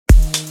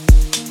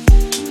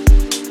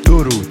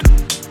درود.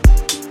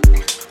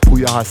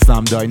 پویا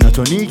هستم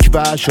دایناتونیک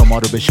و شما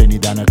رو به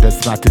شنیدن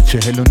قسمت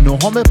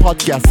 49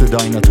 پادکست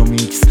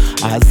دایناتومیکس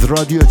از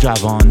رادیو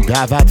جوان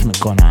دعوت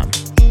میکنم.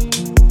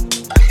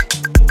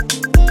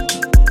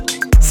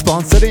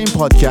 سپانسر این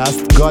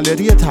پادکست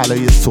گالری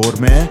طلای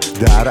سرمه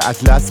در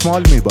اطلس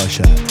مال می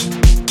باشد.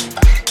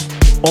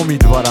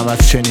 امیدوارم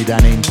از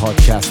شنیدن این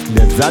پادکست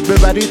لذت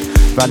ببرید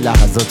و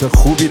لحظات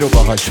خوبی رو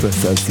باهاش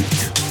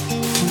بسازید.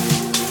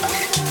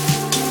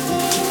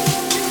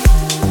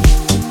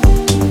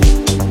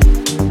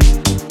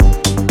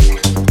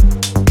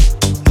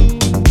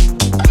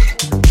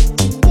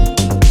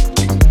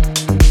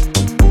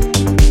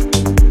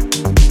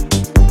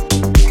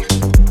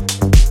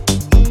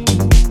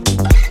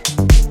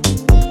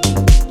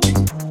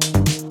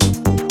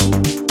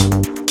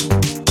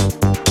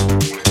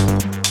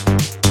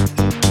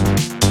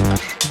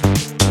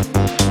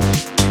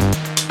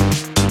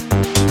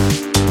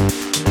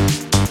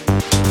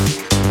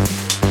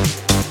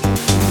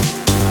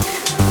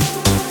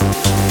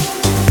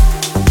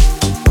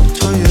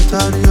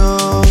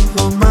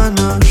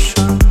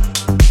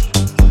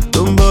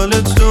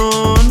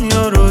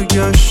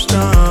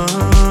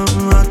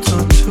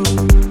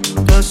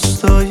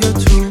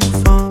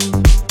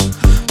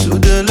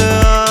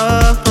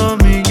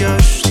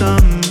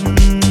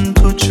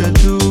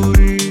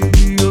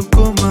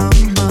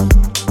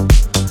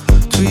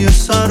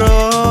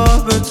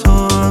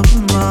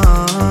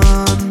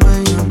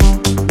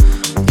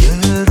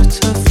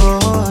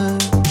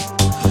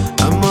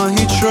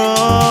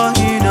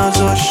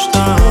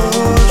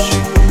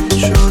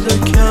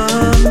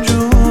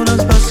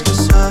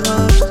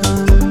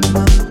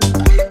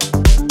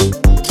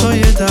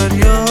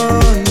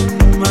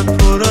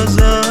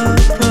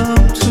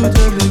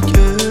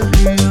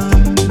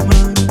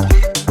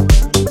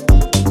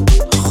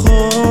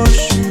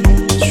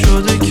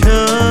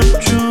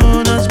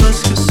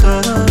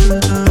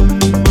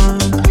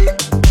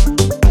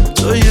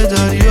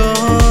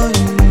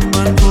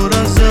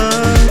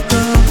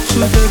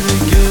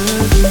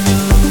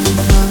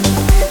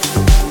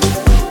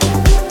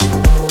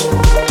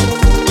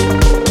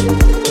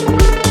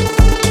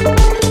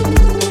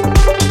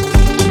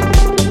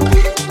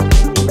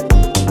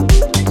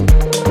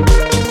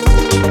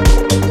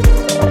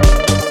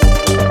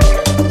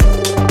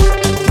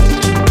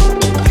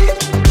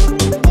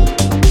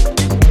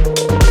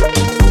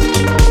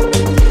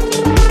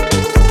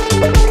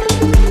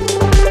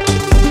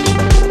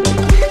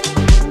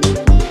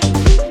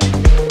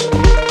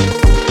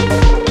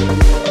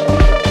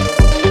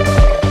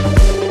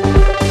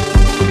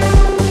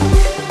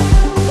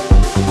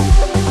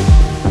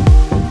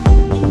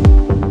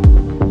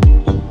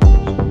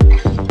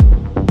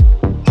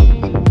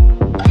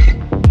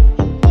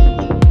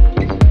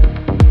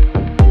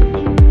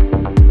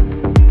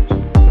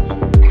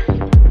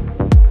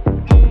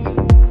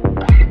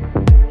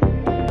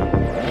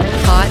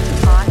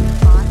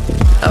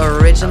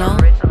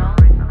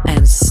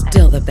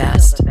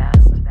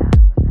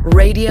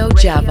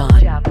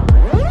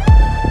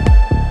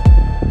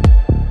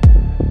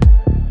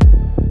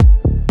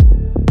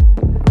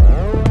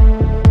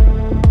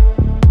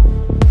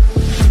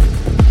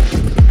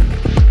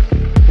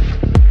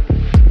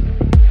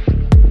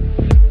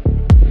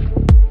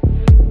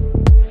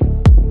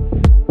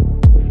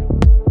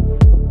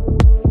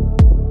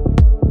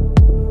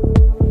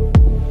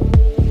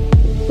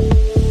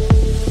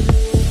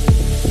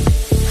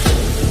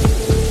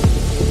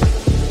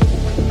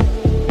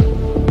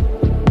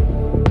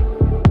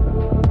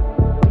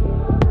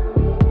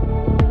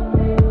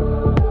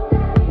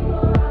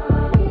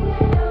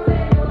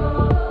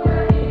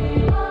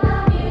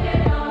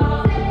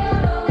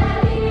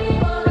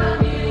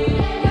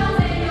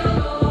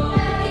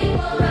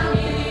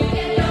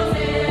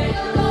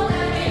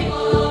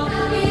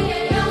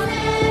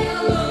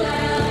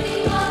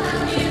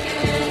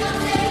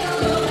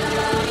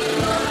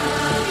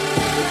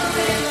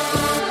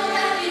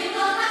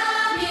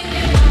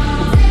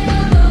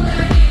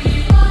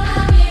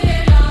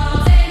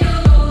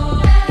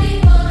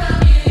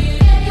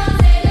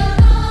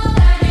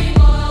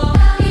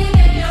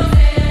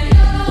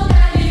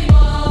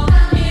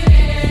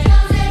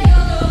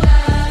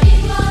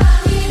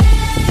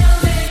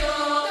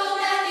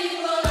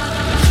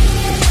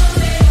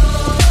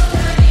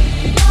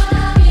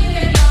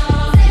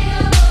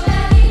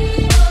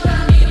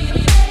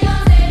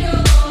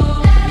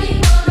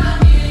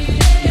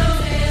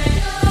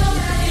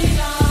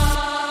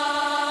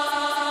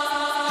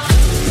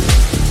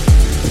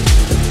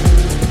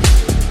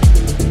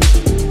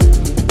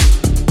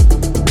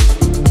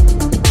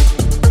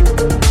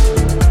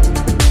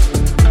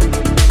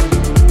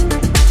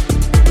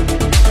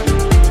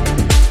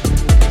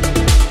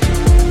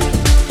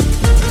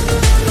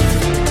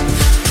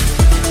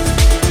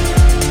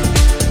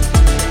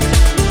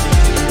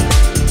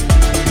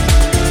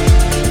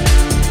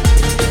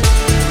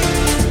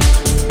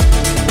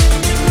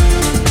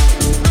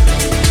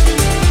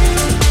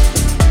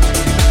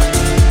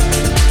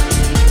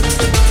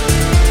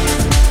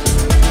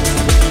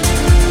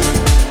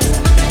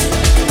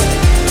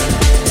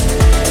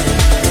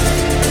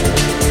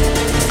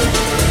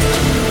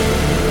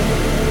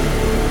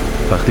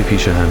 وقتی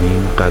پیش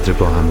همین قدر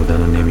با هم بودن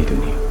رو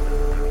نمیدونی.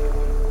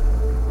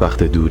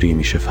 وقت دوری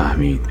میشه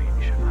فهمید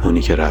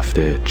اونی که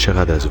رفته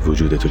چقدر از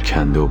وجودتو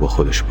کنده و با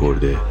خودش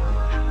برده،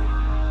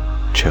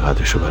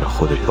 چقدرشو برای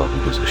خودت باقی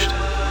گذاشته.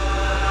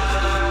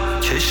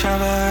 چه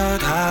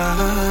شود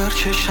هر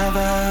چه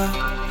شود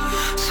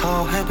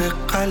صاحب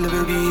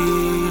قلب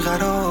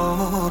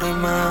بیقرار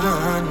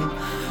من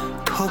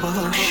تو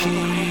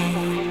باشی.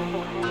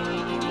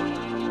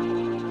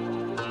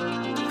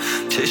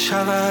 چه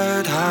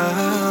شود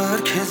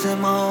هر که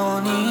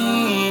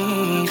زمانیست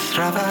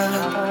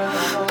رود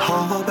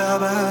تا به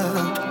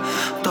ابد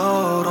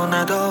دار و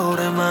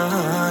ندار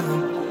من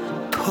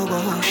تو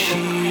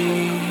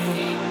باشی.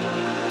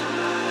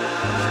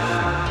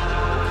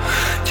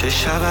 چه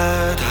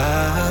شود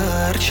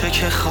هر چه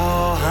که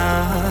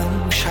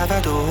خواهم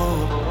شود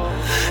و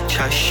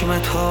چشم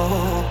تو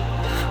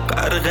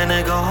غرق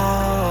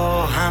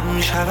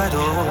نگاهم شود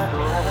و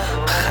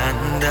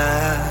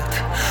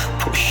خندت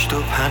پشت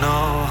و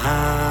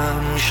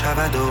پناهم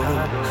شود و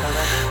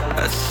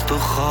از تو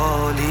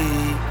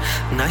خالی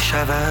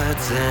نشود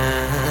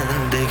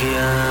زندگیم.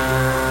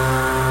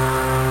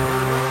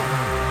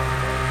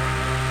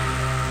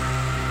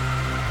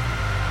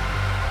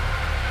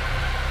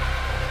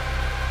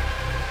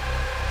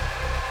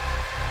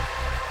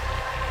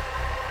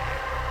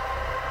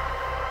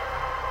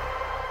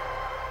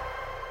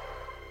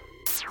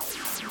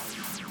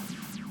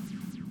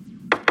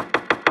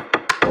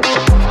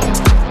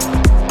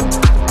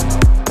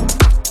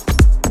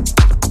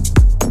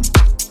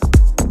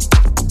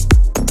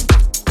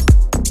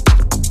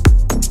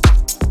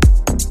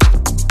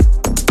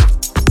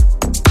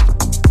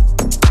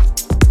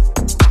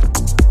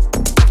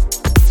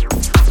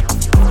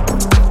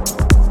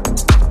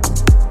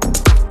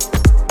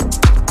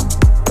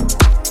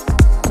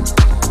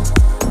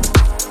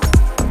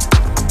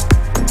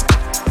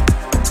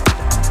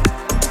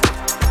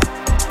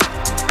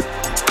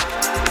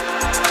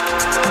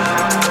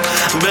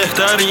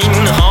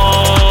 بهترین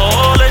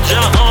حال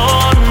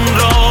جهان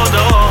را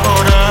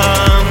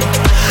دارم،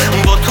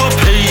 با تو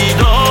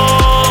پیدا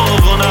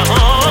و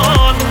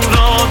نهان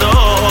را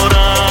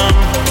دارم.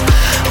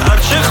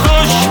 هرچه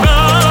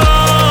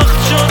خوشبخت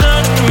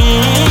شدن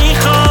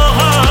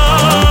میخواهد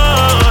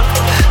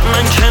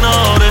من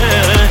کنار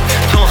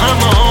تو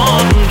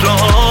همان را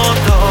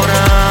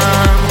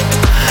دارم.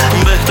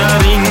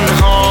 بهترین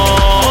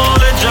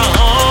حال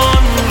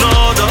جهان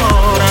را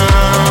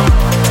دارم،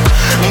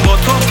 با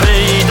تو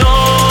پیدا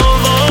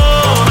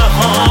و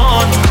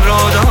نهان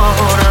را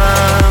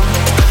دارم.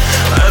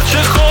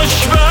 هرچه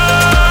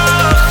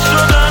خوشبخت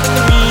شدن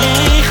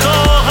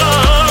میخواهد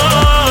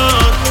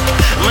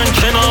من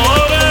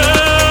کنار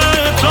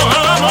تو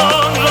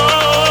همان را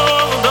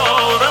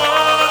دارم.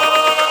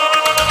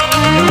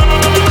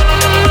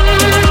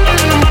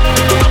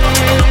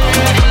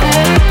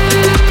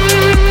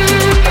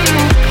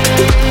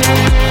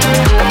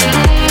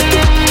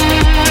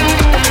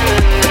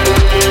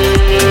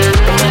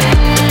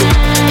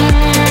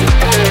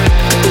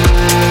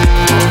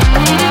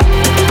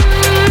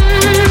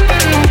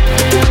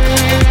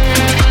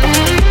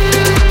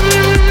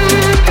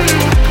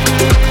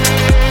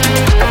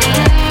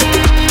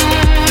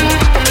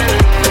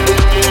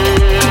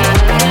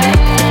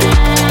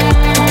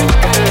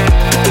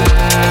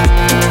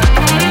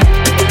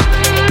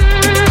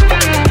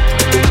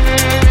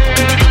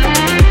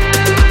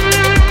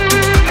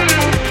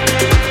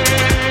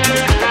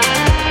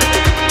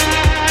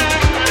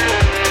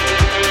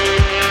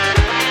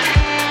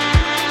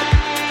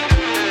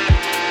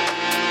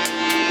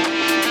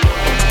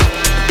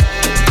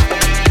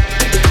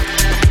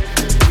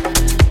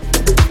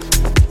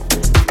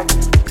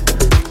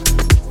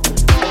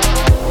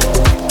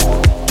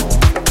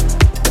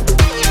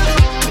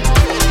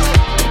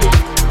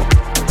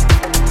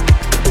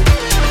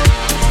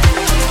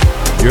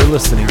 You're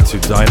listening to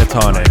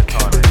Dynatonic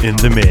in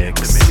the mix.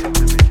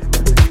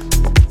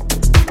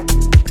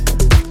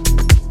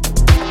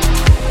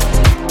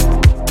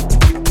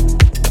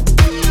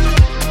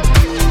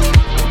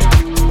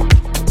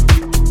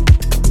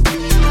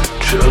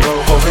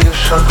 چراغای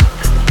شهر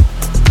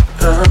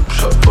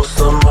امشب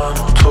واسه من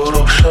و تو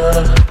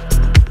روشنه،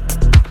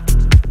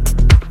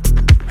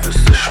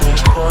 حسش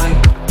میکنی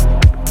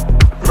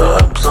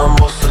نبزم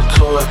واسه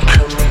توه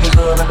که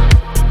میزنه.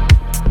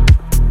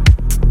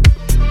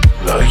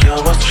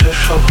 نگم از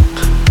چشات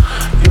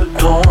یه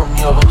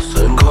دنیا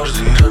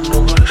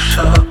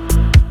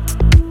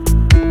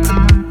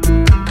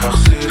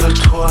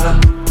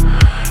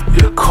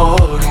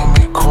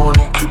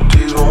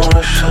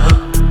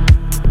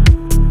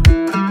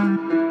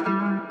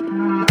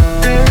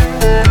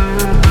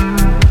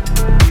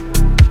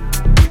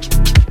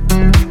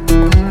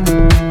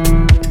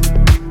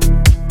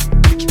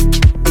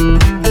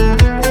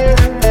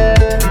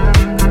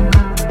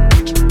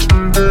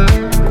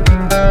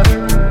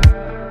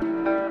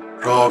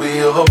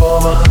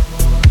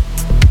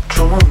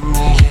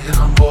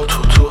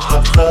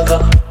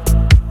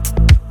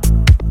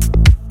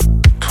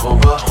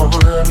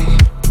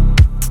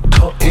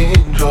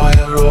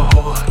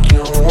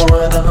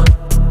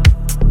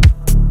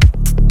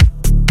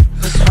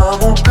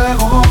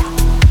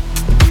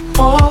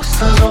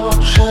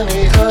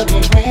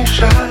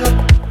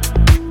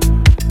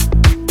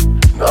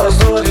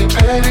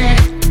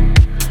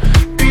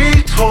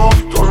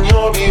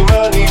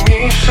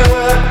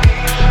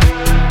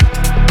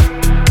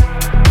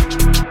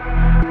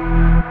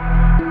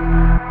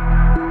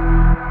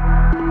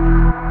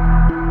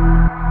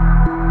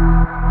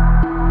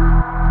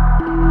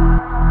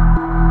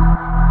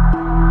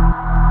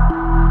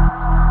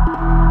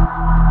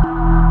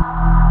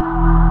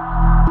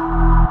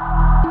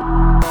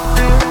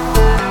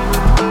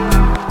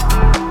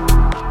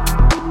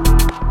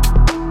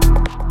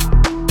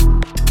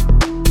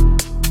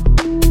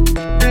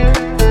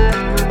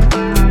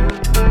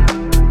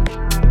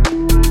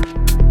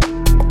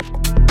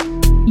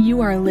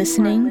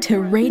to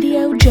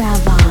Radio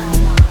Javan.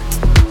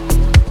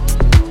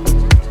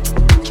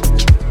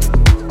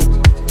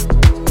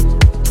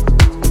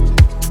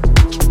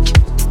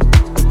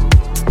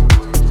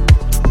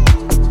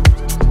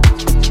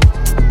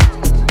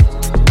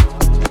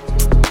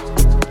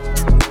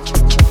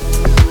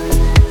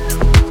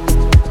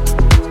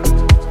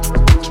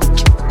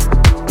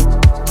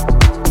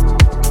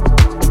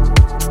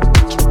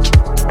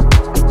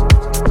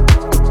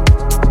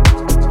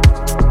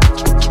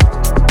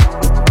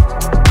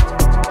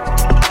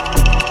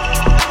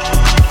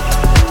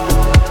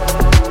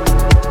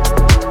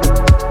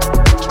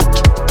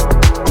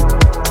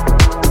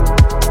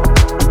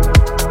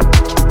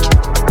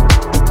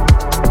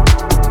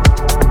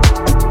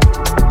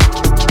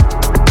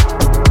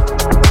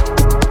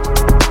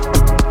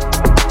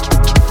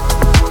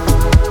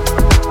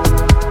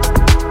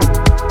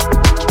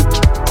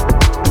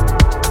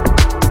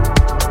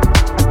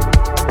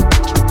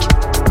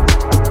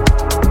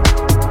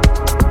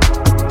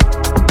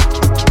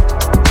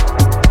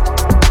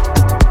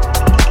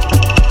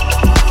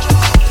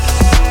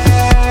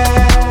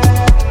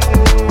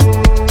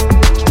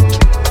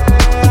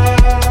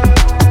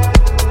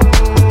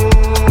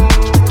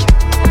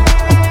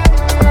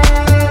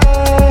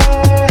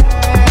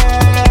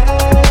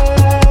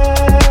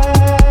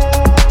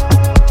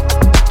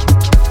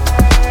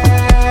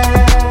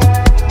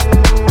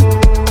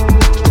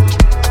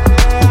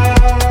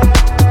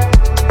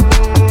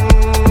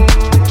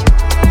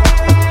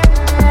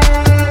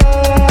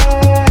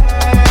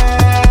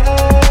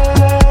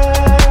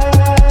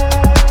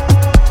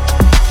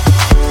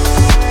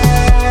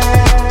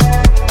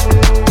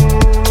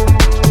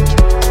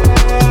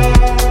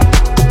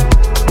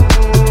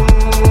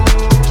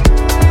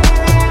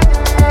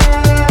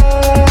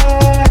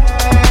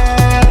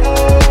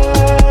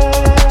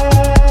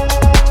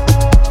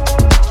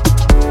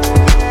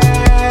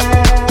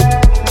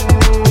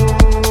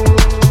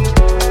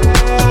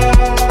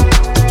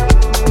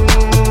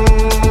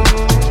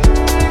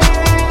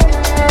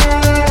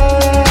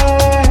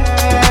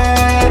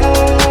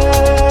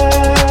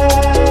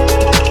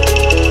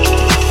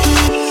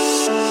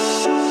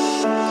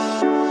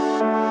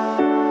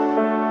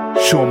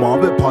 شما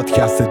به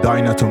پادکست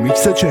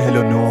دایناتومیکس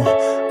 49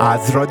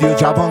 از رادیو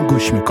جوان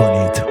گوش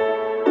میکنید.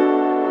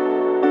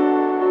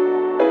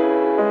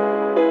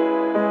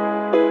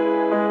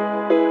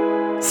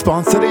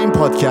 سپانسر این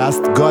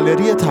پادکست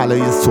گالری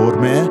طلای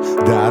سرمه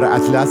در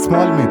اطلس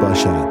مال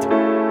میباشد.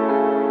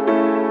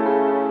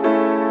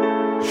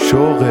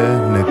 شوق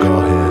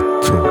نگاه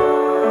تو.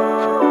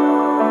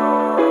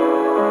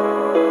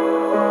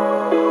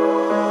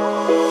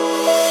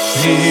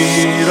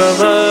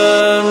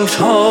 میروم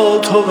تا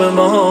تو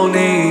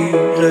بمانی،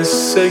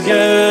 قصه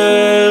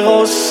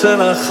غصه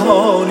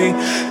نخوانی.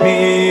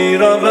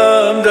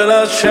 میروم دل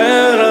از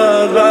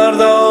چهرت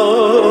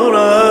بردارم،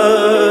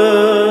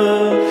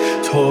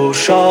 تو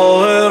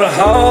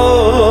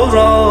شاعرها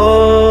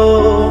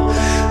را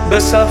به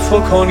صف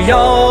کن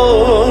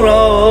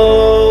یارا،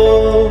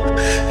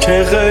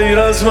 که غیر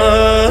از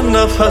من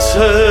نفس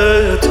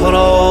تو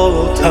را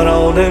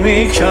ترانه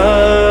میکرد.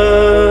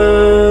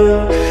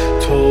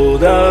 تو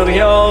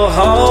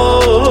دریاها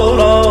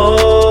را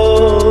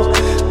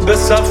به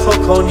صف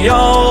کن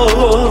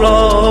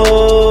یارا،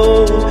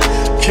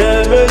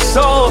 که به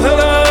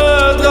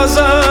ساحلت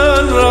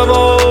غزل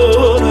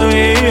روان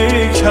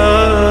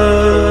میکرد.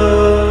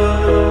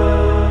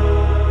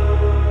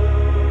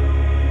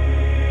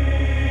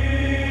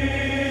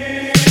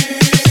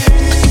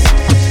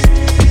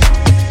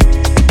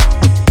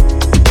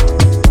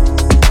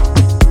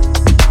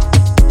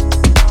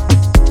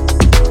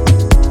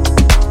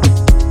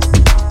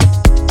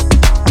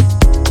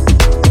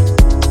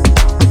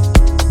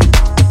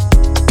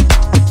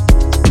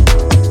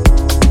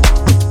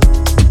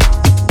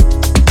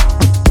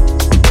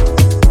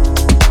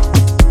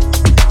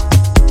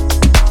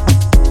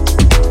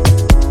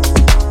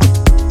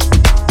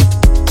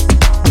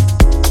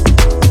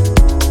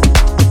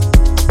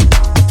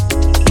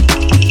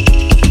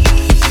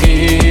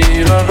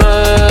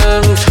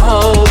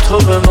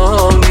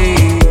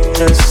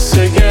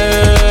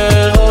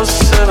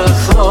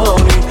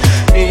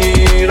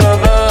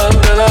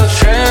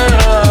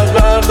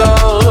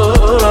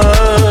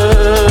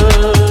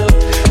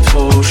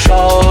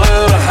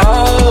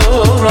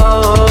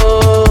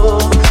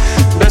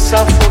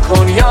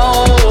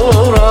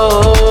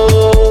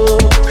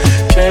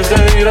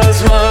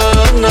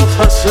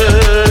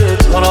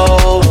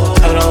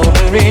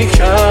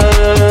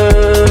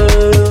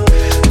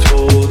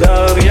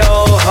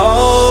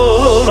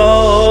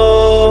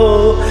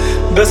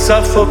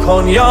 صف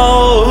کن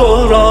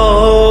یارا،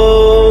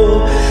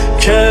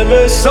 که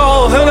به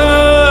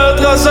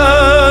ساحلت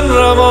غزل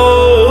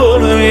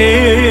روان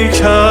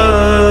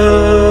میکرد.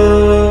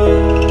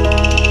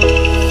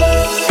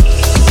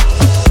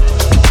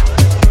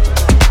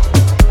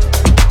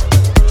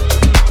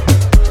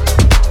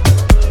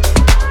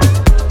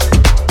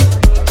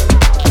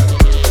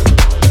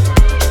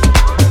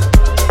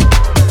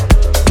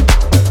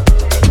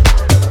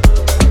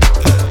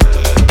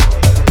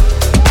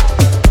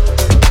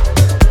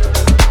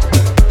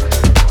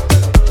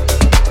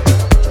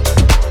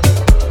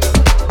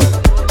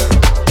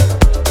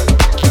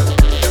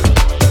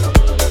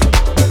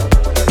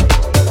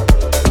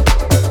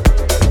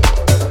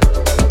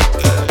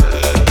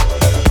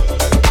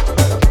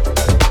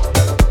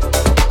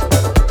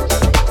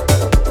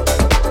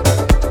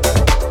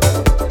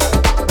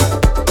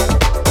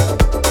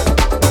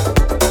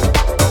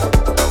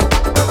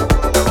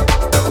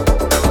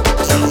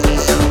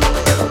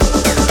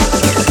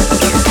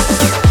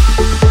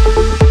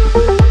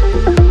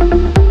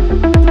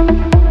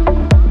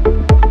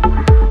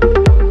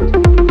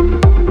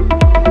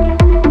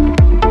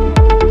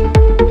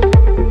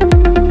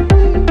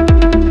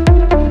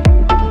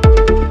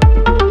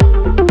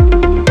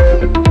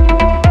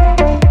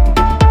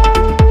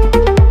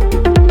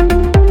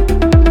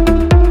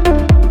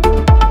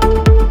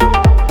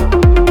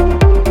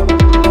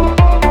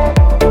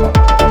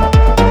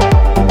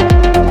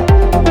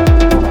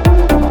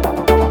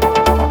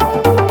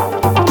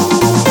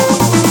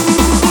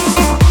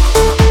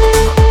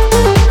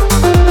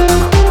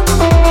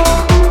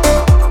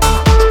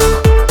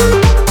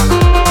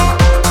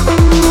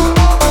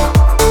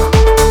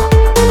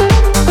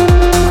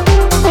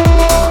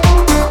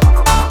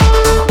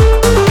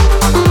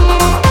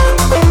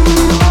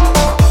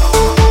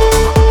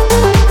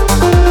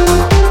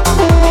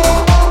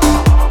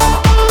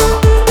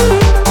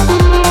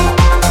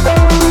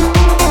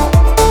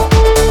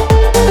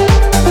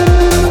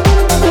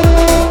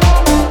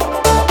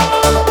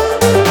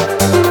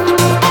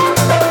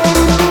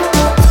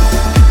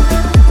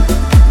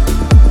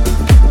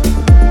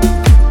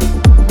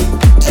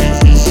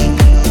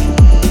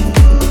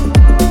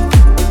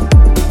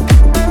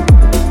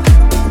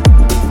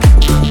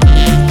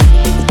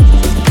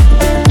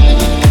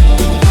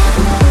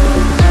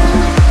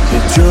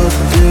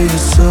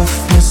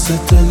 مثل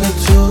دل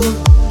تو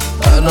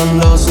الان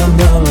لازم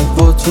همه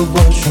با تو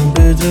باشم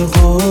بده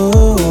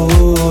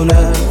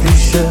قوله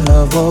پیش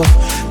هوا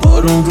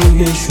بارون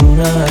روی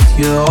شونت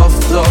یه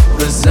آفتاب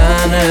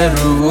بزنه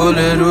رو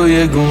گل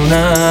روی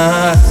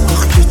گونت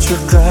آخ که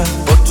چقدر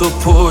با تو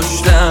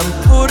پشتم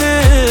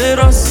پره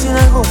راستی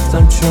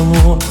نگفتم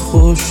چمون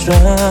خوش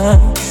رنگ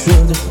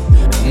شده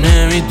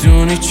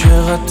نمیدونی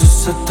چقدر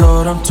دوست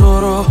دارم تو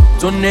رو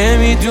تو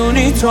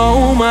نمیدونی تا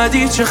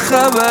اومدی چه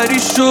خبری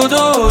شد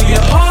و یه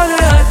حال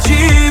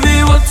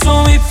عجیبی با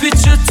تو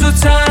میپیچه تو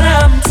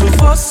تنم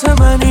تو واسه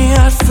منی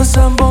حرف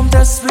بزن بام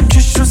دست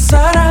بکش رو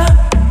سرم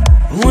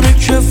اونه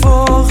که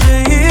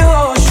واقعی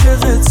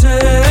عاشقته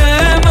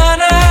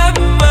منم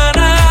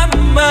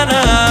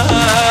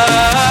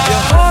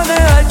یه حال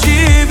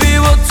عجیبی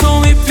با تو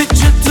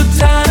میپیچه تو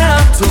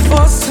تنم تو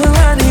واسه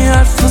منی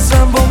حرف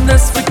بزن بام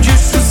دست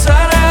بکش رو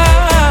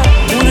سرم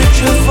اونه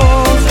که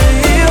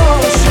واقعی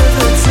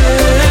عاشقته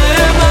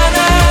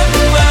منم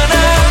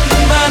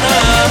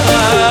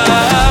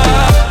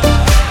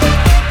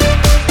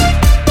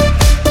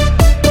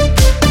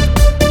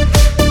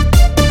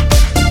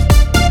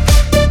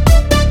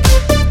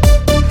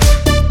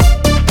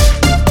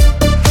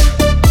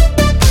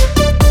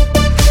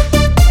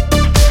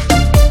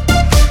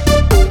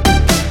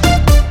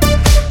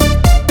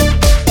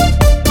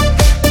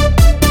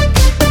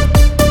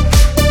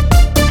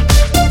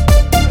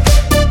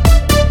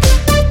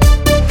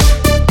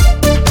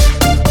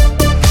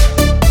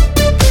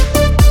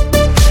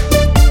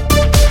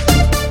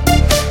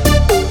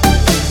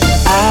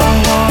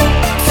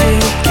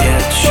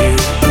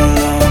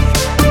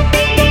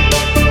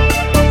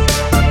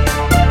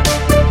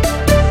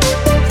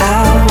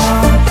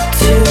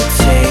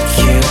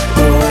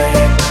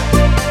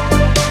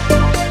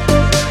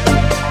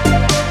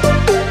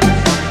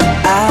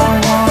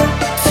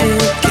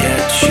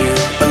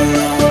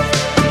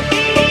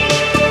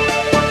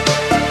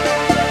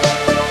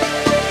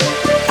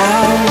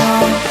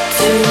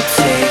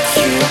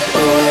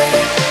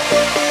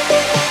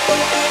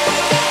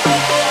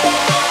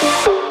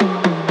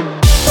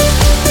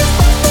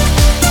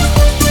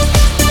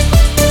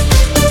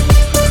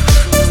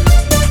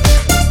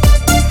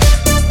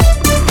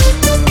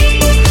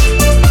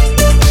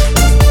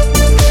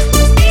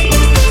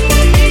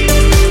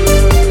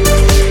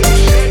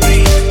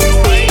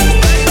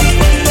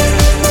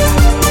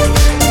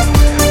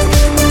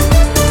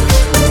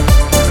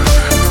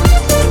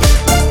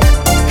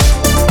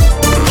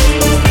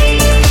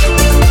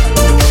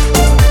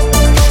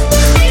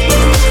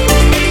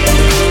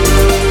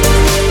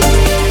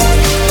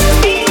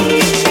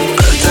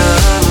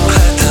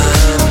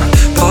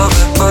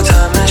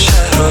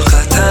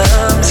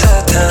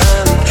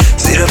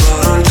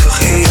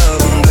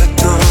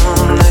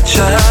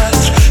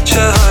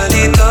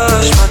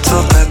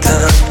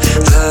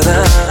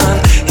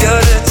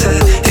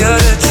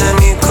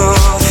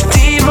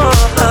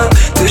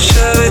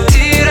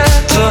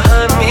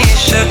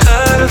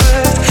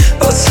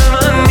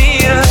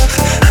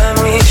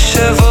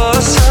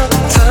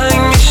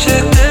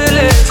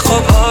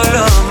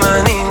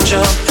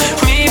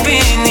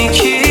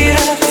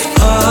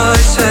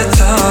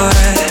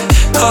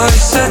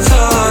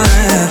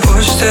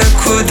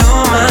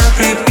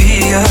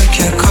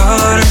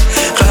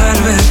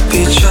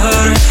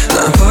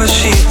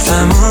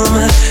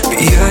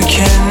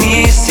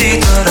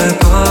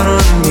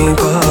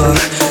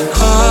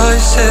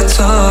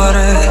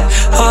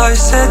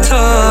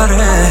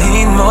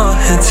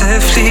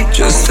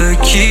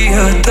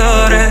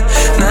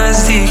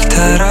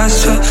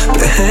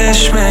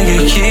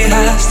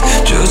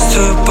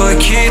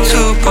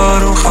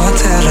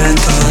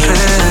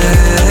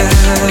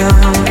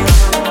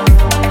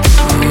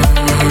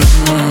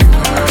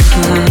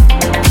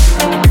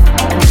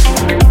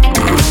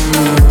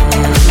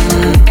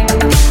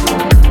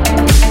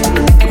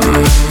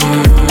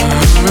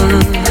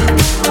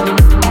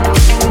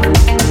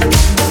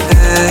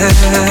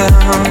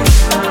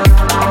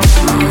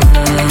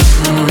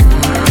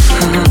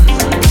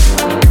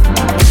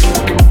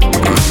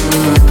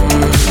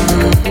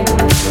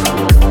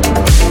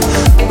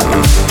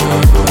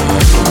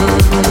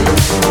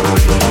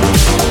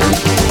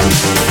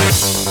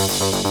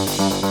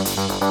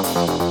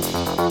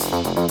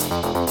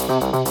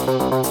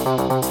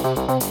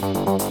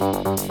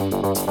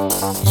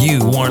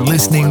You are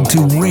listening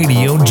to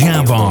Radio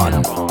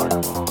Javan.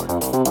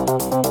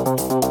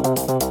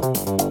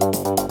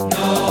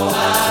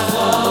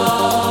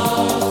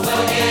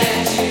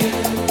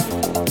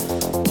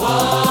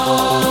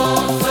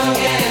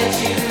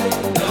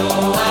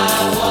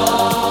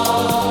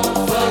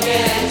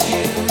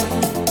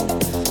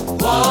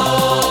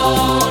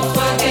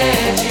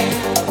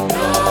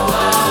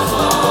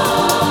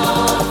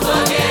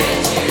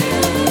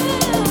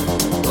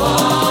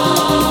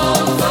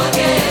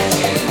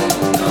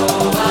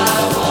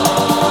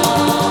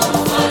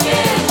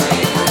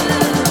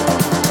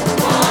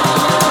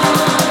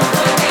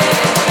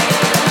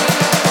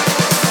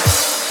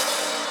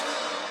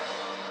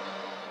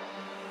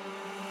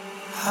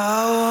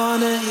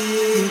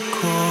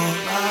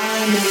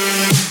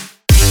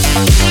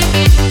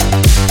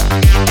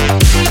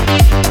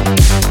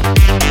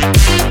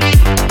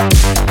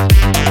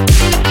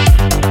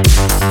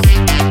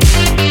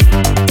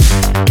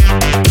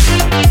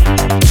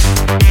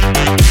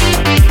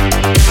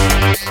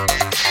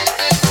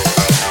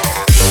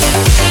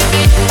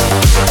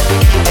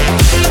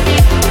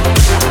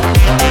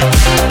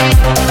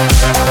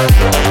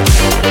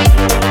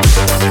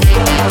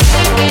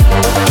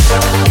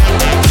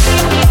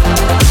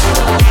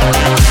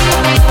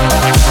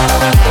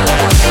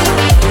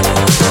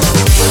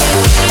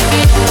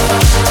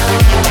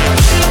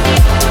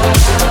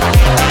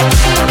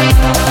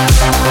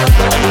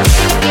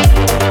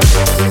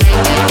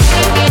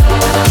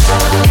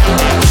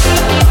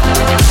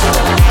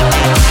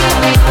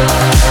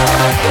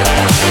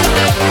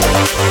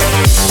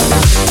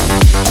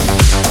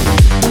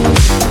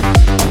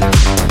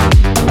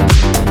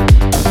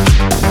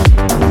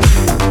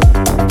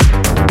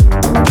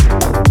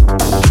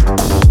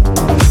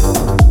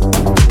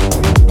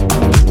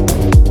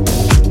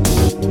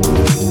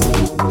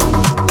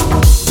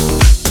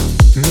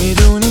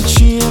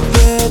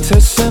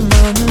 تست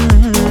من،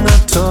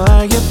 حتی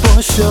اگه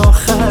باشه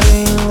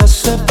آخرین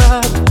قصه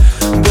بد.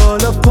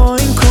 بالا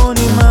پایین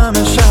کنیم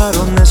همه شهر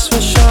و نصف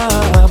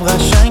شب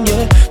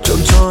قشنگه،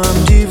 چون تو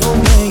هم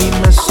دیوونه ای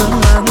مثل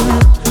من.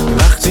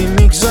 وقتی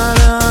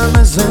میگذره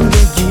همه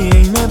زندگی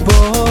اینه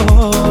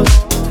باز،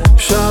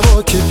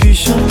 شبا که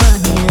پیش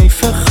منی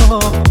ایف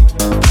خواب.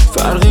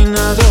 فرقی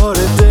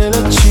نداره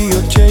دلت چی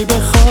و کی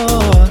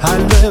بخواد،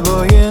 حله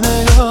با یه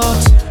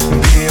نگات.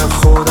 بیا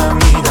خودم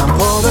میدم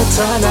پا به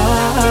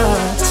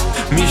تلت،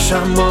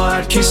 میشم با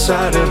هر کی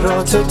سر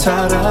رات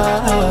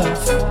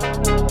طرف.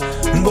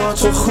 با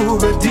تو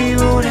خوب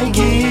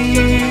دیوونگی،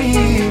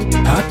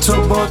 حتی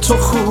با تو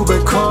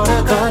خوب کار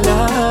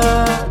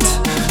غلط.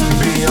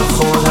 بیا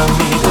خودم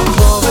میدم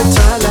پا به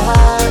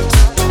تلت،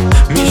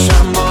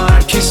 میشم با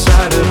هر کی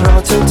سر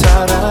رات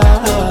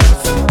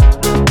طرف.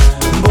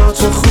 با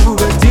تو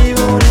خوب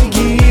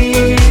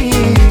دیوونگی،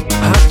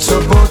 حتی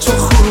با تو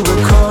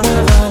خوب کار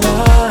غلط.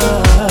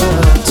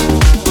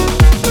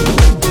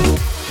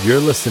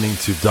 You're listening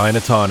to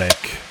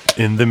Dynatonic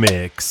in the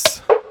mix.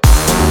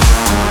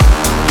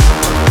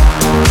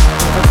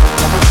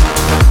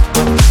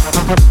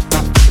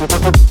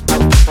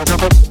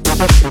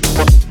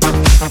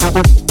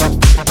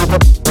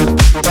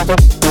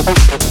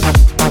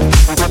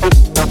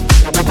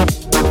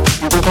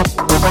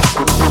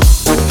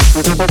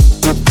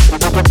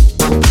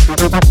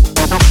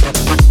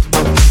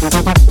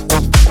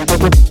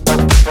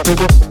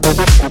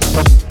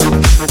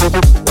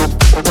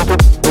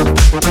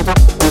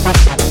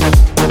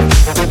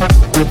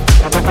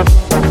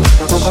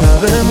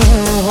 شب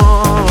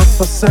موهات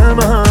واسه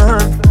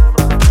من،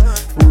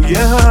 بوی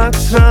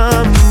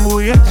عطرم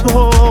بوی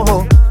تو،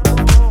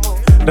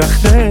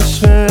 رخت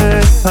عشق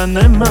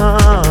تن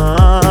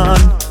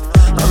من،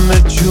 همه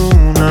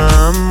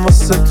جونم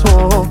واسه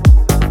تو.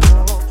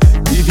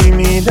 دیدی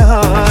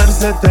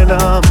میلرزه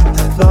دلم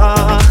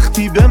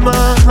وقتی به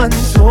من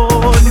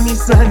زل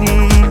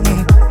میزنی،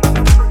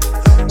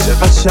 چه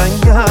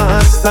قشنگ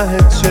است ته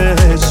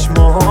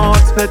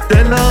چشمات به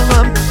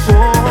دلم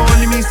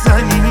گل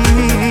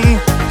میزنی.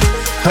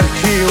 هر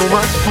کی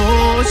اومد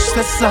پشت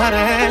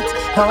سرت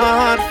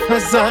حرف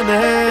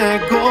بزنه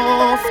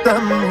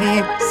گفتم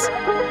نیست،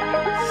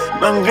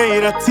 من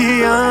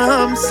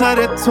غیرتیم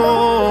سر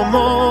تو،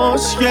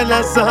 مشکل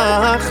از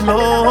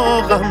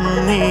اخلاقم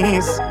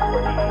نیست.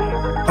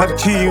 هر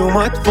کی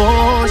اومد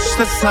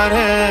پشت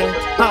سرت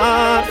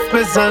حرف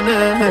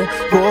بزنه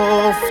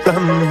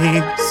گفتم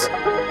نیست،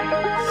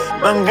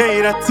 من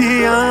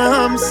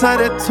غیرتیم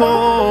سر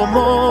تو،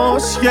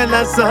 مشکل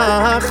از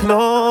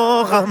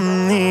اخلاقم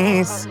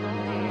نیست.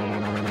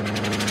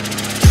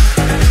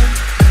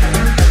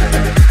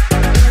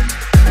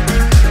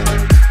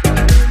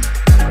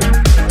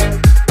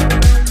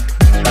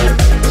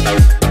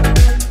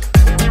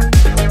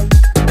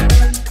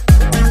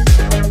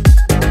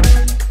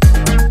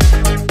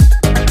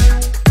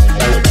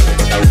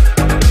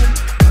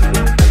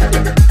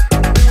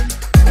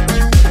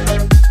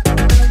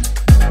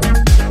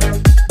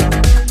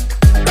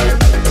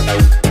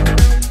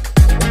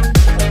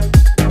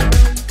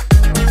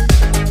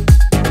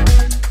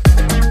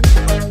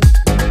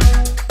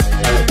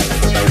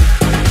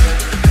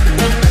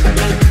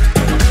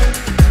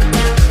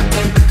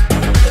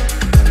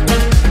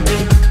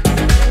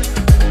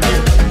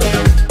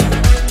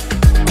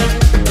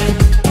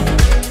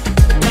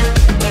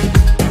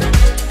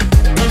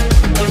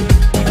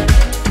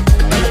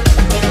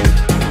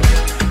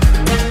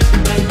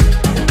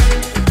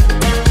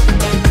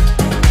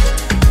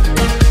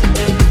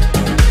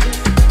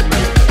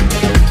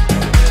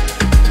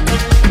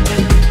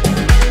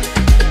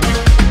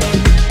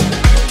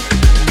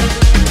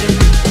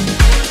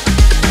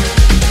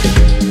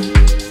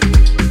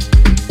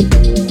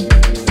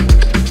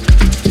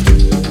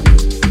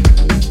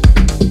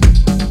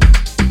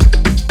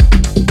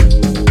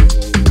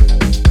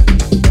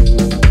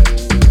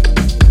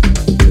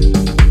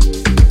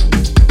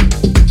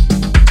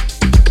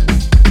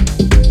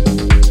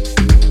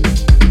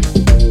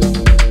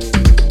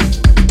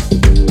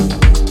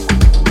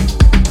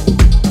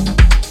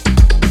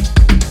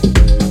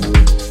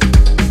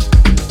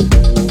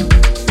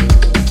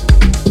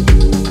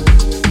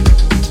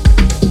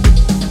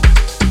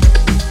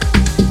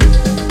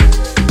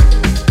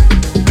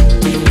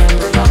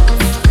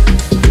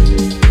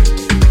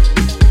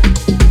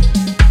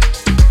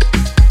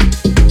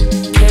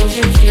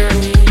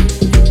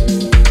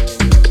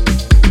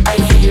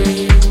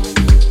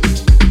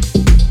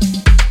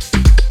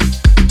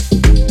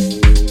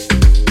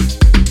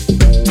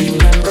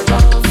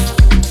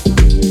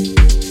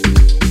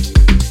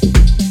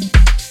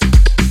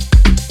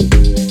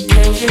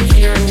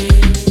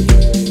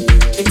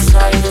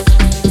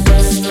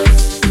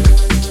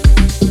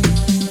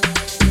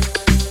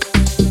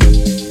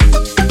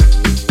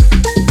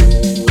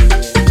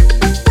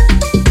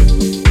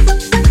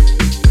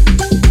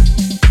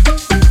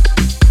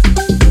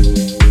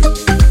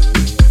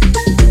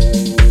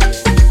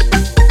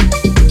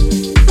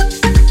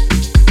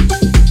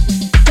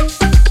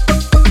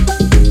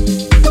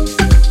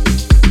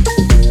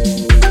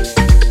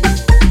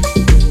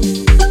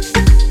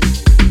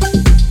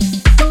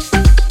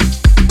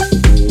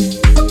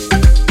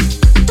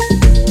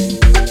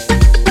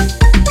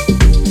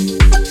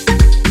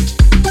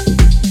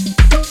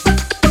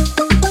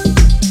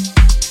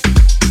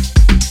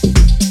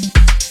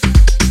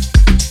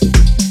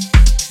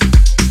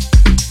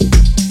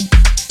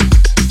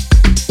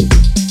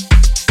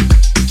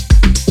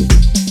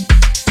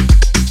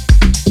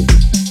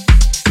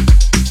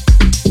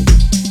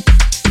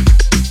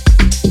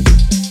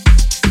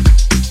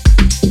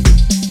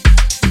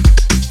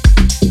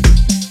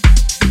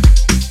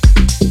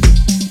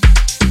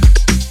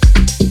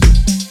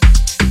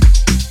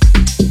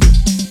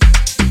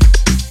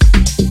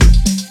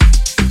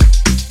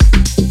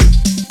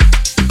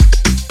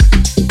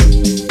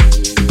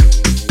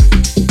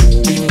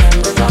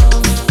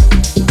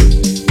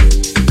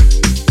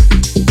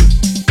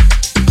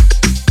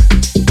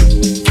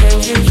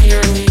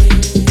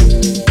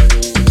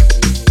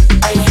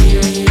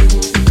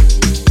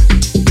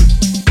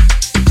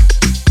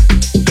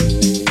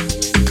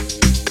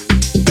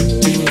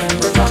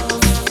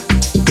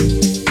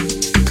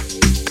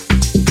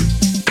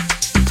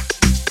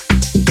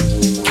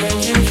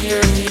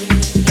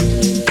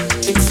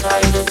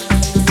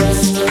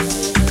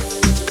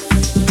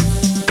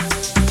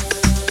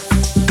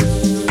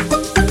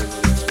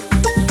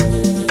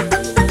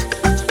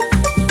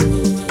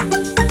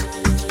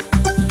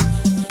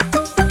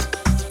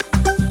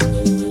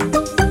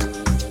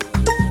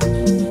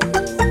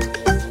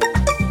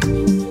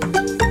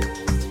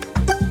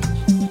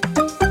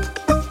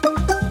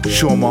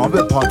 شما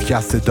به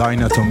پادکست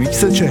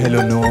دایناتومیکس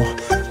 49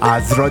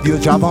 از رادیو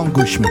جوان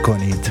گوش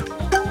میکنید.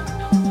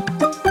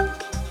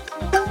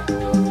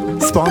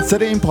 اسپانسر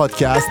این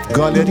پادکست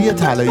گالری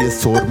طلای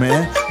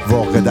سرمه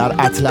واقع در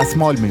اطلس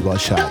مال می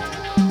باشد.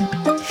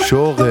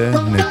 شوق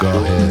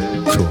نگاه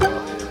تو.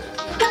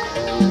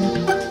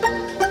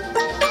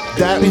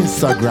 در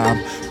اینستاگرام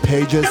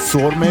پیج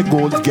سرمه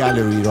گولد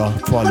گالری را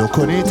فالو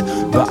کنید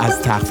و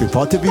از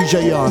تخفیفات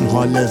ویژه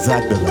آنها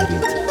لذت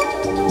ببرید.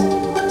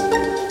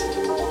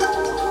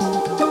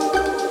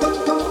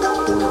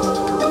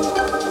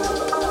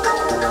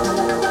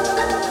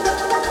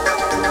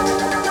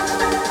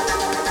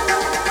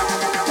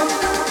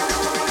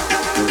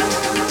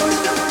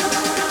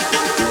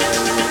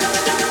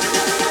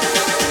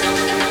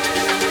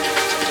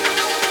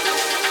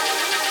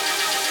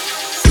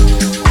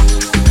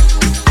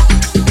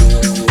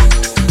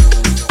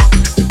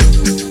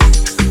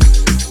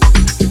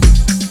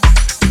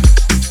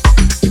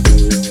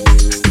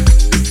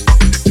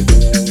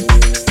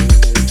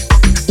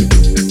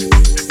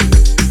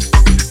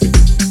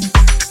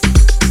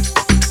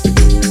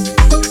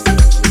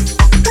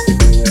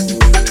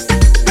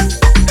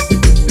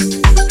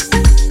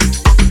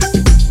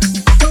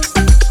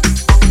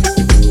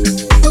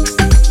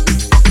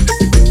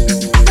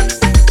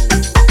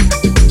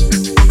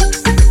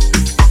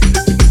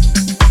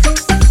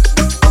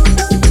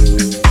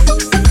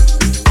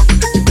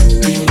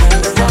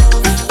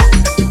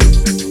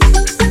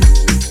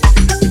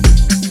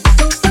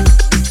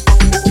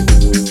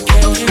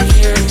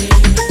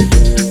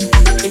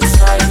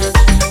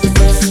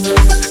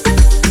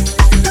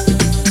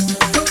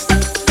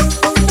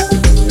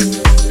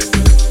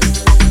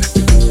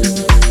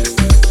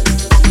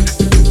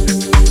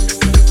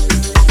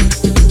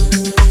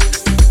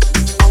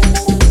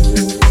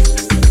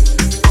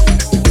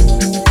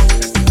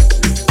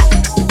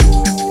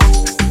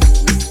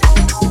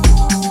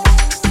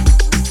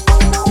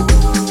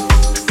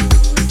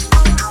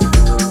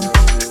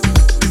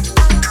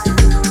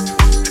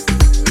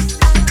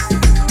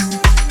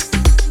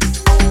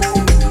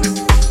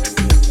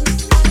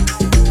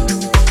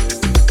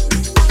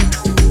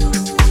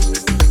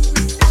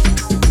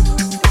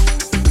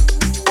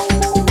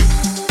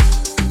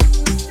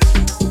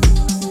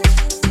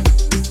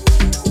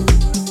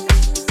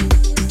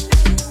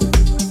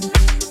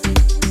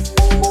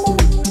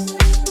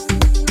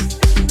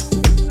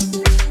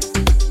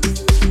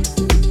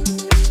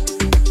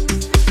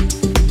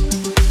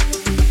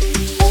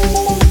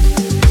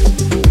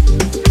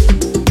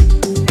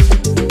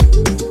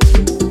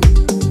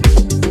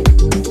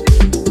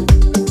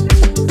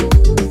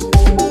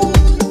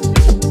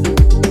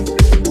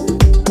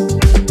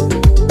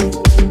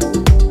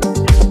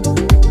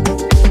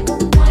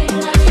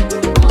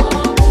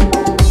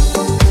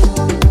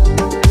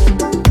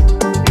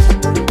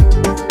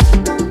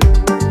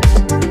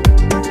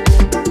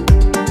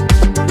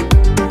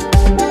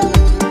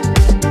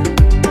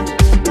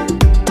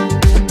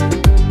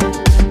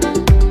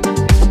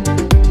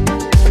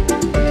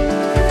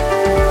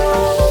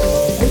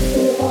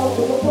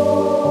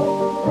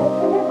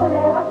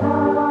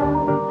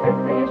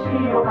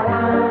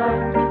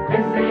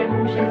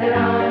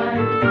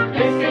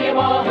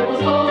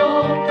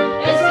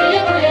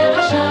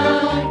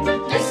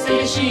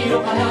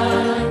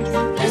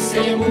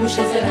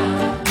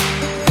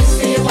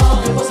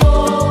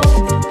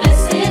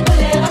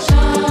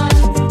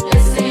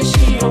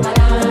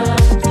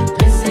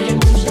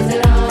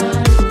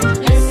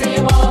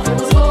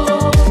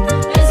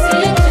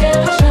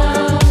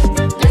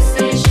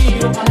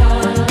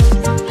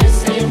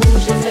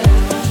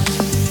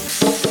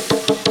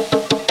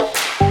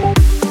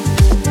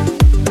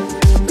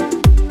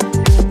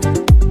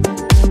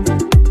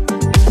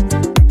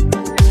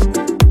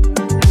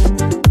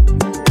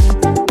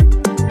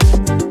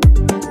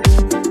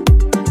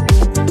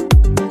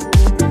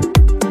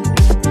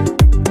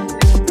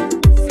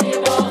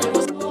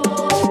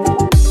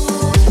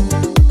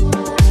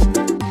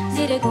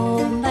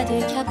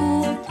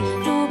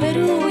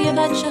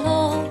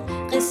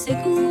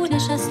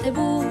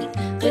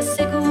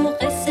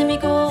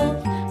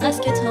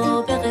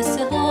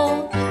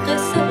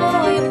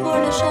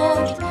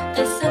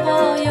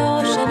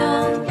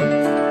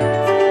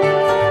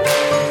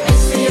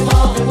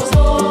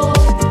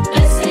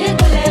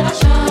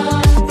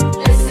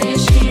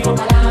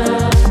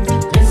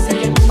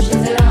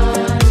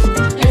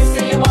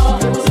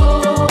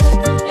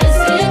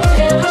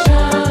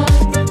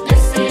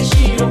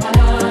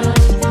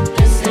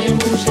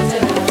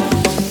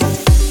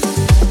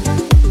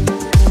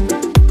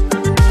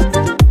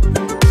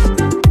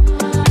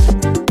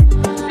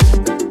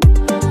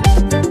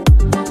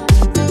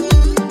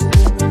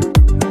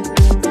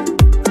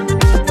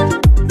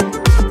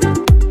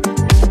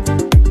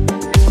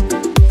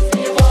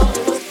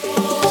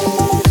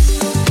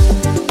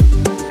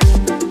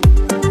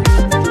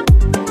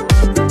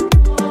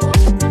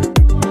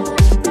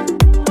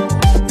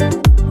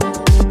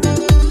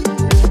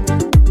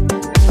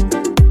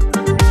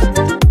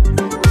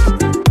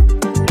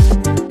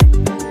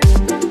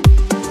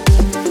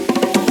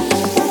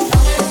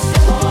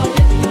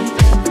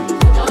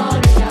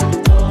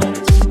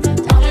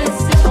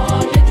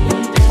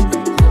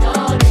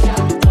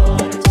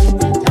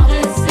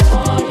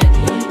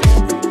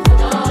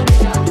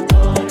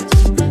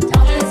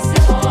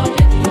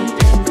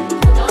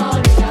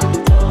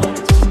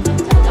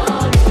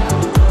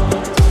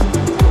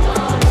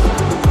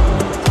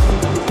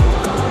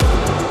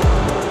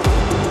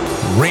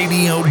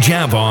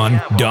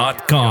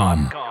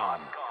 RadioJavan.com.